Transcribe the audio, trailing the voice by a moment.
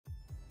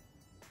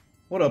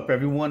What up,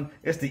 everyone?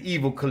 It's the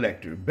Evil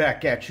Collector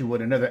back at you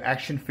with another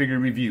action figure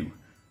review.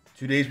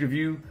 Today's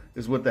review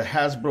is with the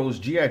Hasbro's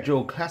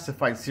G.I.Joe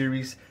classified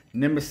series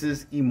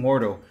Nemesis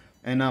Immortal,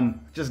 and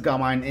just got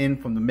mine in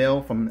from the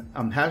mail from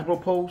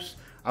Hasbro Post.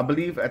 I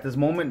believe at this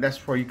moment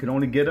that's where you can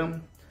only get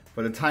them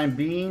for the time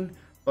being.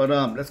 But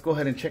let's go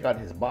ahead and check out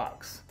his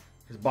box.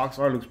 His box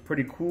art looks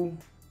pretty cool.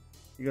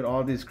 You got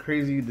all these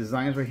crazy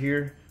designs right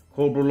here.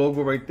 Cobra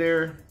logo right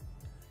there.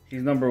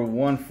 He's number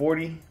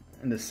 140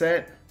 in the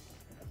set.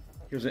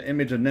 Here's an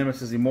image of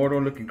Nemesis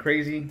Immortal looking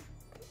crazy.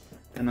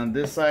 And on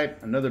this side,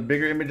 another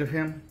bigger image of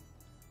him.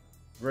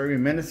 Very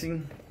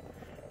menacing.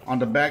 On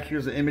the back,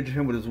 here's an image of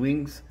him with his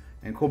wings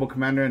and Cobra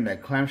Commander in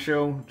that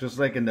clamshell, just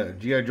like in the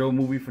G.I.Joe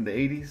movie from the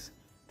 80s.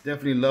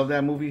 Definitely love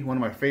that movie, one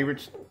of my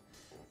favorites.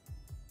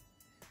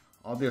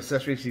 All the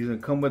accessories he's gonna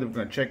come with, we're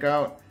gonna check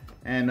out.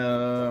 And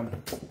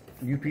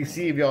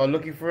UPC, if y'all are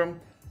looking for him,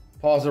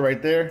 pause it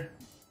right there.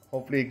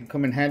 Hopefully it can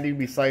come in handy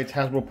besides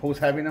Hasbro Post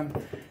having them.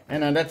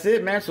 And that's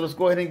it, man. So let's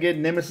go ahead and get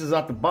Nemesis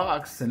out the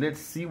box and let's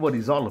see what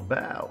he's all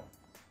about.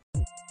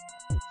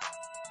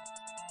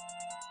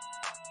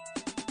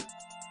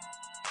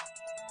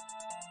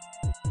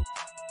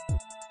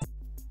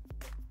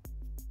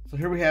 So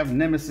here we have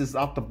Nemesis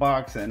out the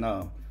box, and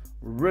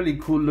really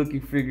cool looking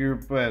figure,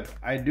 but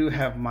I do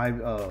have my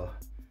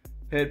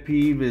pet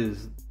peeve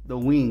is the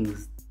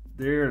wings.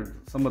 They're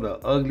some of the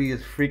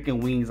ugliest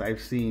freaking wings I've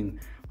seen.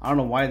 I don't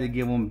know why they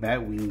give them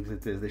bat wings like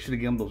this. They should have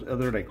given them those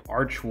other like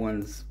arch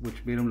ones,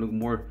 which made them look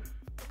more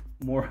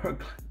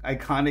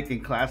iconic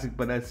and classic.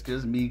 But that's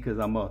just me because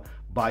I'm a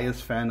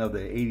biased fan of the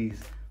 80s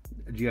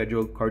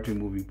G.I.Joe cartoon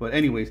movie. But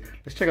anyways,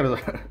 let's check out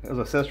his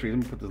accessories.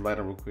 Let me put this light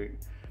on real quick.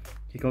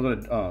 He comes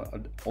with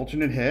an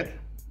alternate head,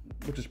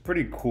 which is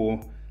pretty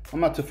cool. I'm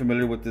not too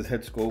familiar with this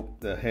head sculpt,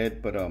 the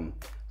head, but I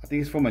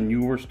think it's from a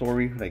newer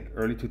story, like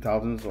early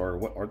 2000s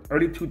or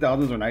early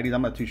 2000s or 90s.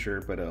 I'm not too sure,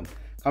 but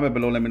comment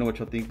below, let me know what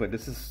y'all think. But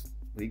this is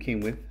what he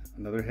came with,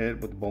 another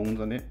head with bones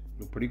on it.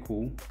 Look pretty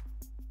cool.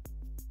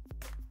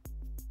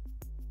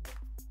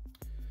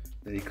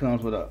 Then he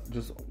comes with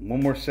just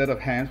one more set of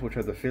hands, which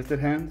are the fisted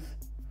hands.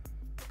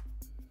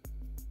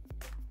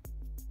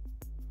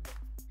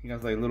 He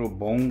has like little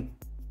bones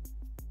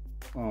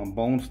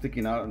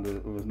sticking out of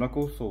his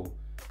knuckles, so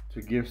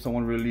to give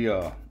someone really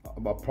a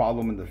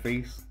problem in the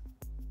face.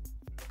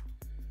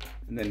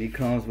 And then he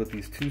comes with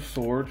these two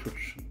swords,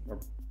 which are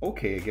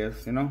okay, I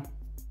guess, you know.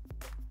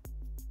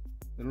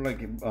 They look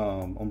like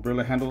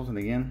umbrella handles in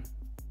the end.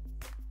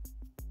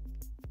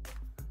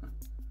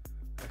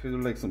 Actually,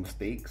 look like some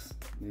steaks.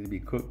 Need to be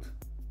cooked.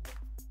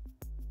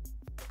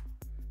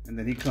 And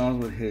then he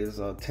comes with his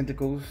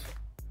tentacles,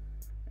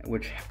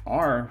 which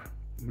are,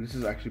 this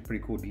is actually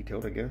pretty cool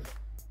detailed, I guess.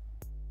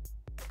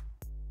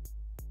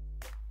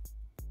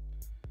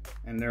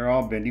 And they're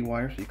all bendy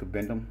wires, so you could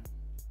bend them.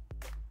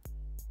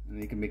 And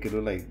you can make it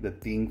look like the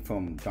thing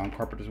from John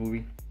Carpenter's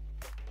movie.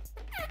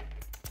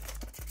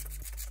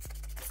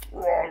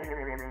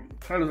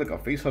 Kind of looks like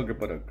a face hugger,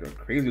 but a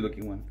crazy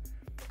looking one.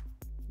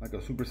 Like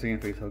a Super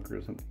Saiyan face hugger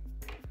or something.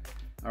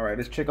 Alright,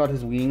 let's check out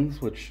his wings,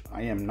 which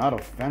I am not a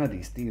fan of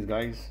these things,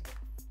 guys.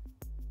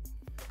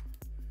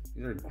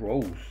 These are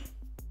gross.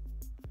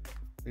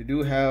 They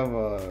do have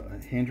a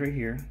hinge right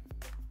here.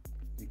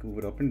 You can move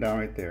it up and down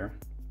right there.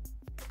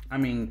 I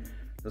mean,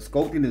 the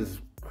sculpting is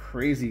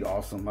crazy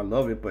awesome. I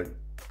love it, but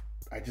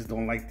I just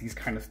don't like these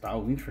kind of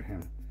style wings for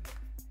him.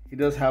 He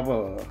does have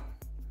a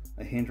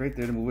hinge right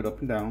there to move it up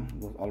and down. It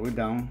goes all the way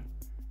down.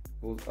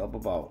 Goes up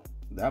about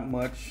that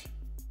much.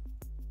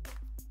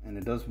 And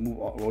it does move,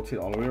 rotate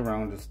all the way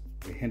around. Just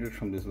it hinders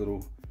from this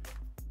little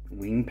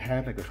wing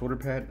pad, like a shoulder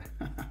pad.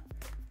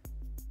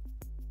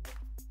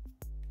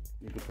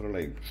 You could put it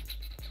like,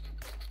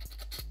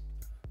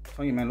 I'm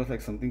telling you, man, it looks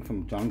like something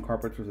from John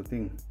Carpenter's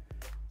thing.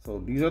 So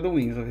these are the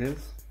wings of his,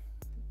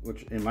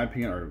 which in my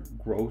opinion are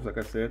gross, like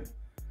I said.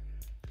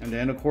 And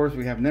then of course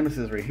we have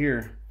Nemesis right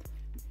here.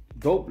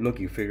 Dope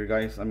looking figure,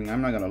 guys. I mean,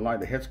 I'm not gonna lie,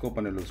 the head sculpt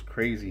on it looks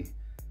crazy.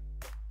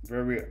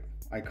 Very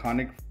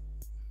iconic.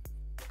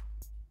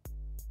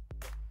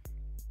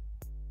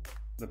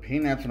 The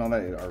paint apps and all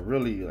that are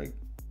really like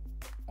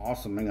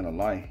awesome, I'm not gonna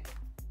lie.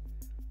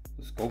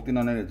 The sculpting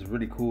on it is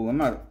really cool. I'm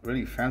not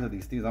really fans of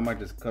these things. I might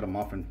just cut them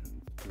off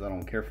because I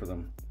don't care for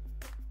them.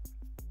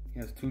 He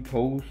has two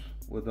toes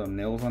with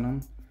nails on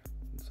them.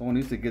 Someone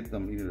needs to get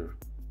them either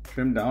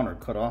trimmed down or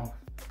cut off.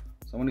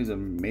 Someone needs a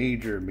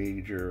major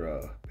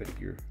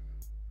pedicure.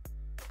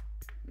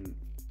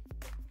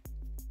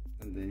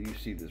 And then you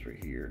see this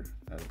right here.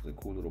 That's a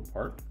cool little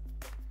part.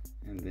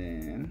 And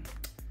then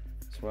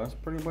so that's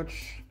pretty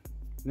much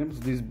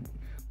these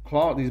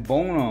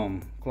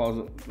bone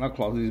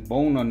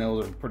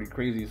nails are pretty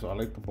crazy. So I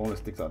like the bone that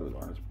sticks out of his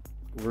arm.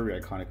 It's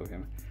very iconic of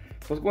him.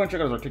 So let's go and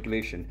check out his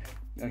articulation.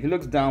 He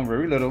looks down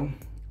very little.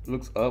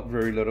 Looks up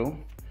very little.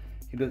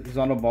 He's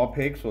on a ball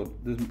peg, so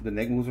the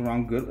neck moves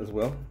around good as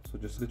well. So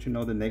just to let you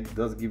know, the neck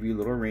does give you a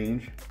little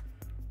range.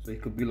 So he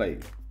could be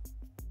like,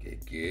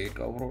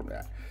 over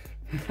that.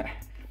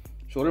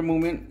 Shoulder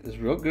movement is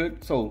real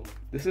good. So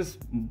this is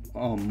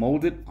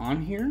molded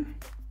on here.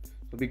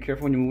 So be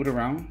careful when you move it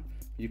around.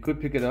 You could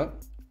pick it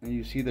up and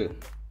you see the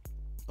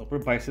upper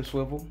bicep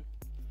swivel.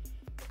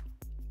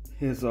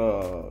 His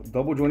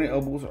double jointed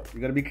elbows, you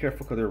gotta be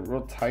careful because they're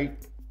real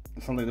tight.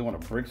 It sounds like they want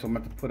to break, so I'm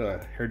going to have to put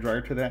a hair dryer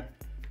to that.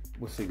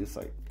 We'll see this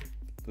side.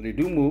 So they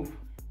do move.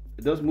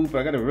 It does move, but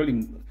I got to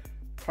really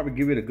probably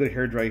give it a good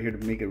hair dryer here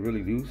to make it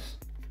really loose.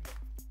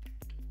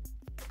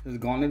 His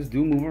gauntlets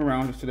do move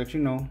around, just to let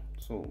you know.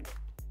 So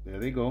there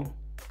they go.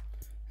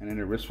 And then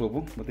the wrist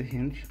swivel with the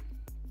hinge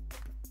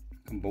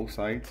on both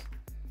sides.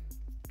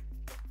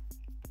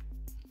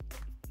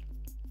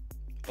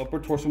 Upper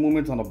torso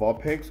movements on the ball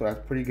peg, so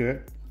that's pretty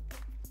good.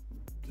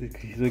 So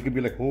it could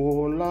be like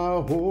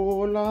hola,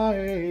 hola,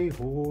 hey,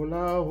 hola,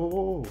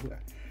 ho.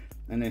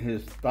 And then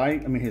his thigh,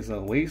 his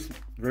waist,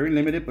 very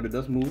limited, but it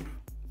does move.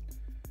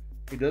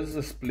 He does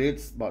the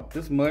splits about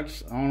this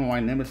much. I don't know why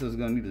Nemesis is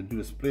gonna need to do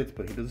the splits,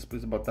 but he does the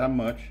splits about that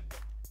much.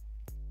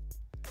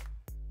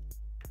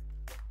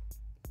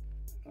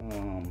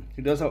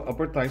 He does have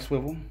upper thigh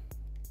swivel.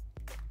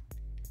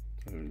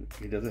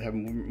 He doesn't have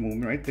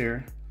movement right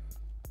there.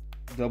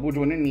 Double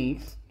jointed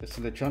knees, just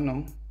to let y'all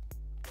know.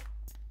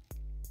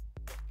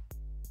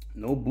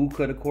 No boot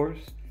cut, of course.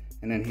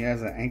 And then he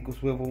has an ankle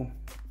swivel,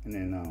 and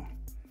then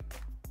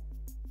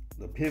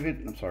the pivot,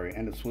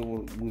 and the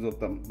swivel moves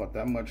up about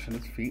that much on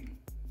his feet.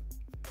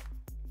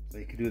 So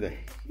he can do the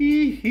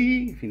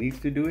hee if he needs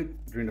to do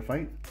it during the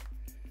fight.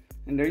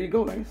 And there you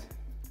go, guys.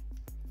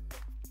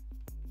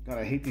 God,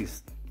 I hate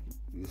these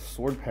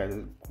sword pads.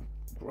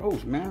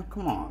 Gross, man.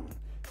 Come on.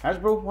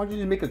 Hasbro, why don't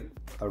you just make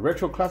a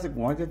retro classic?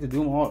 Why do you have to do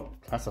them all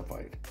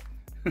classified?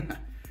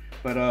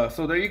 But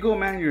so there you go,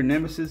 man. Your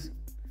Nemesis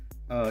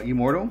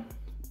Immortal.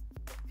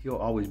 He'll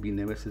always be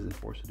Nemesis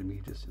Enforcer to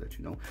me, just to let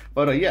you know.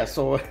 But yeah,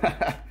 so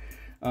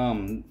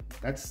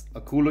that's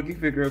a cool looking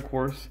figure, of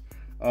course.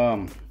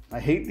 I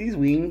hate these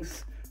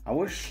wings. I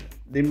wish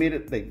they made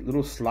it like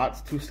little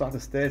slots, 2 slots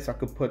instead, so I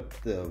could put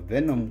the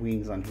Venom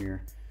wings on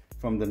here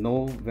from the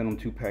No Venom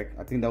 2-pack.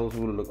 I think that would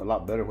look a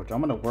lot better, which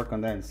I'm gonna work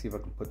on that and see if I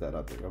can put that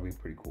out there. That'll be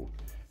pretty cool.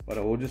 But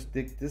I will just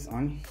stick this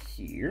on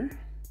here,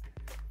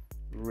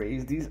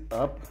 raise these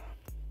up,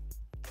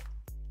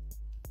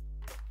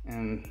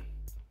 and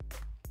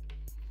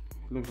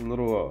looks a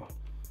little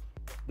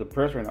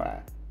depressed right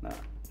now. Nah.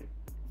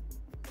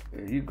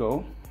 There you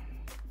go.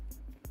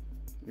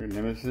 Your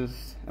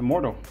Nemesis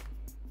Immortal.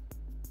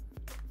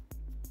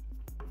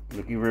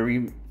 Looking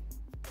very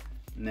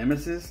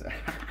Nemesis.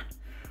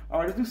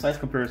 Alright, let's do size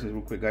comparisons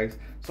real quick, guys.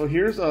 So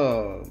here's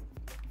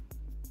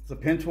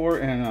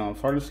Serpentor and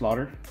Sergeant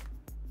Slaughter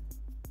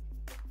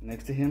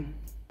next to him.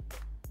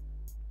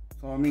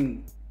 So I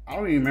don't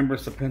even remember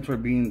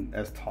Serpentor being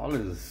as tall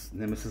as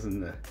Nemesis in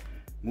the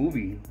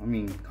movie.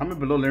 Comment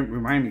below,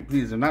 remind me,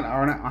 please. If not,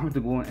 I have to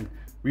go and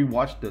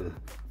rewatch the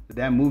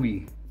damn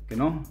movie, you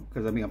know?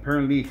 Because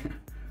apparently,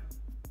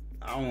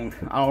 I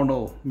don't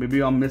know.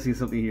 Maybe I'm missing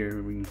something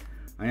here.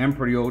 I am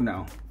pretty old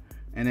now.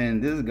 And then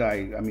this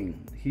guy,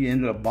 he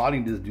ended up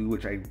bodying this dude,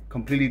 which I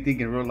completely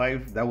think in real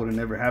life that would have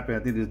never happened.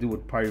 I think this dude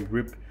would probably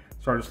rip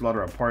Sergeant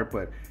Slaughter apart.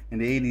 But in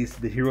the 80s,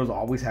 the heroes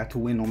always had to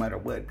win no matter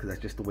what, because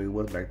that's just the way it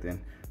was back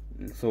then.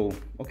 And so,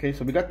 okay,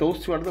 so we got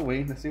those two out of the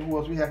way. Let's see who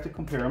else we have to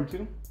compare them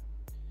to.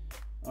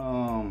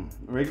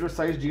 Regular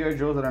size G.I.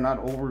 Joes that are not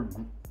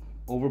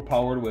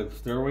overpowered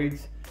with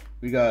steroids.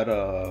 We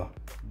got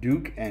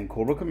Duke and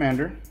Cobra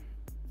Commander.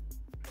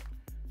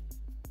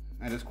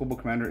 And this Cobra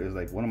Commander is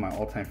like one of my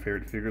all-time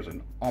favorite figures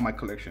in all my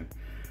collection.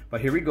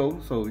 But here we go.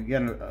 So we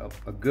got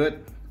a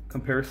good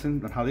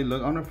comparison on how they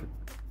look. I don't know if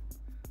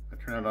I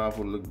turn it off,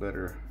 will look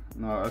better.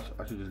 No,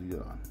 I should just leave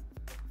it on.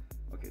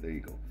 Okay, there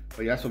you go.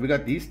 But yeah, so we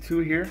got these two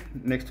here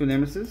next to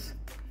Nemesis.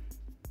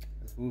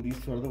 Let's move these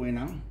two out of the way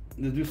now.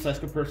 Let's do size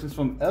comparisons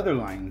from other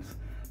lines,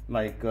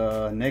 like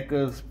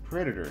NECA's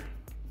Predator,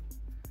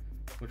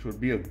 which would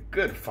be a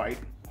good fight.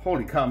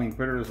 Holy cow,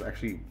 Predator is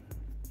actually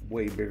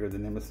way bigger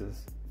than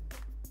Nemesis.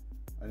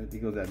 I didn't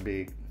think it was that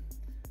big.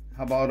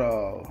 How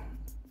about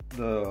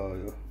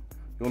the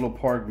Yolo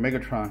Park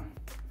Megatron?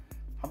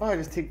 How about I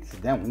just take the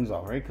damn wings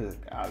off, right? Because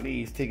Ali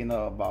he's taking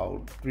up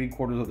about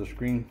 3/4 of the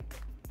screen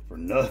for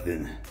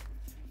nothing.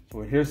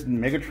 So here's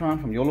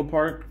Megatron from Yolo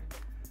Park.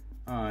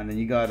 And then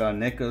you got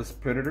NECA's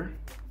Predator.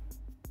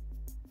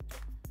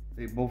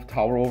 They both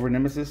tower over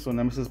Nemesis, so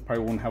Nemesis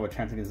probably won't have a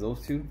chance against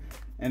those two.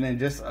 And then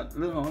just a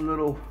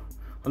little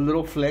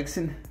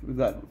flexing. We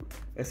got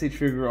SH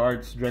Figure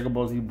Arts Dragon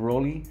Ball Z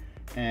Broly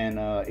and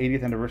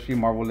 80th anniversary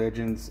Marvel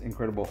Legends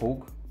Incredible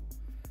Hulk.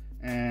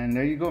 And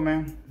there you go,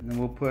 man. And then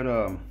we'll put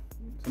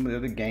some of the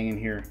other gang in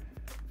here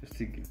just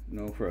to,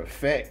 for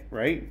effect,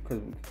 right?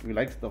 Because we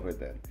like stuff like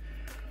that.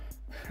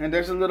 And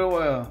there's a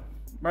little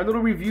my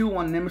little review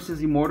on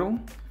Nemesis Immortal.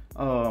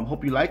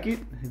 Hope you like it.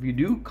 If you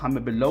do,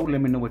 comment below. Let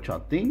me know what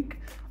y'all think.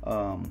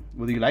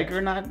 Whether you like it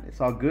or not,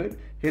 it's all good.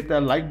 Hit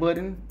that like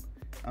button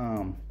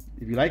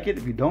if you like it.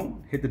 If you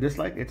don't, hit the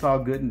dislike. It's all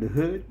good in the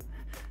hood.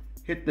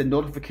 Hit the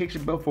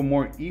notification bell for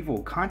more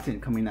evil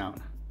content coming out.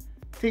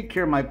 Take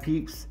care, my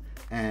peeps,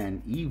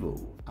 and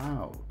evil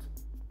out.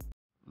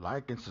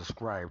 Like and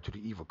subscribe to the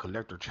Evil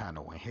Collector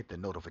channel and hit the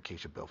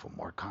notification bell for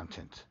more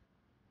content.